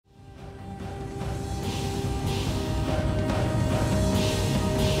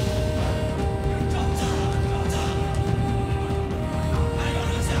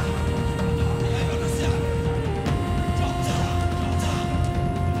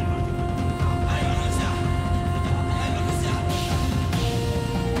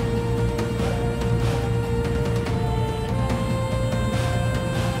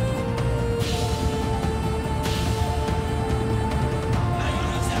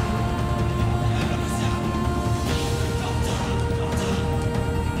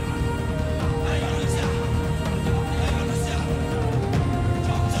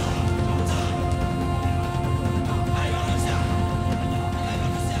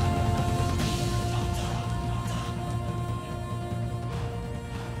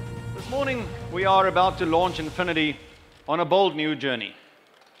morning, we are about to launch Infiniti on a bold new journey.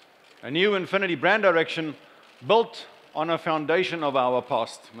 A new Infiniti brand direction built on a foundation of our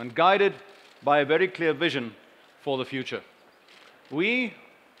past and guided by a very clear vision for the future. We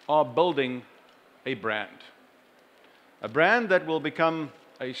are building a brand that will become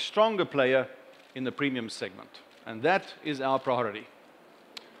a stronger player in the premium segment, and that is our priority.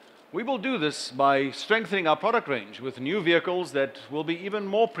 We will do this by strengthening our product range with new vehicles that will be even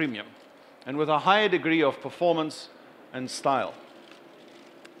more premium and with a higher degree of performance and style.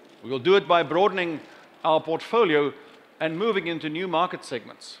 We will do it by broadening our portfolio and moving into new market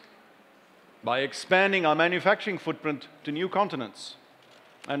segments, by expanding our manufacturing footprint to new continents,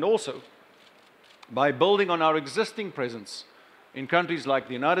 and also by building on our existing presence in countries like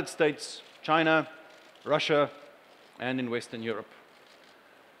the United States, China, Russia, and in Western Europe.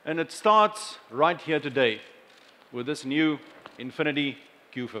 And it starts right here today with this new Infiniti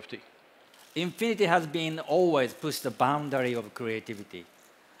Q50. Infiniti has been always pushed the boundary of creativity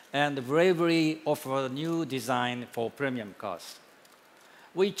and bravely offer new design for premium cars.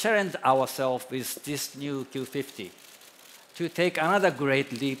 We challenged ourselves with this new Q50 to take another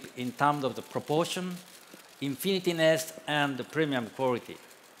great leap in terms of the proportion, Infiniti-ness, and the premium quality.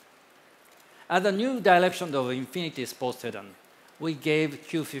 As a new direction of Infiniti sports sedan, we gave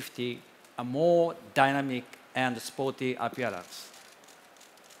Q50 a more dynamic and sporty appearance.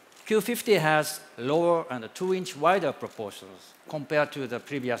 Q50 has lower and 2-inch wider proportions compared to the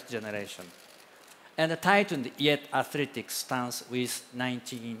previous generation, and a tightened yet athletic stance with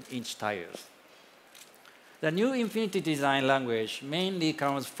 19-inch tires. The new Infiniti design language mainly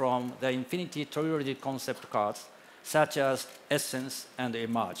comes from the Infiniti trilogy concept cars, such as Essence and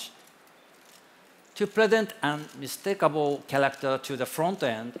Emerge. To present unmistakable character to the front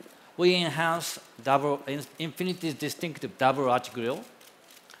end, we enhanced Infiniti's distinctive double-arch grille.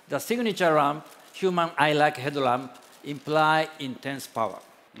 The signature lamp, human eye-like headlamp, imply intense power.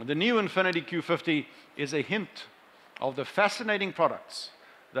 The new Infiniti Q50 is a hint of the fascinating products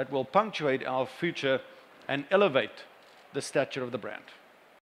that will punctuate our future and elevate the stature of the brand.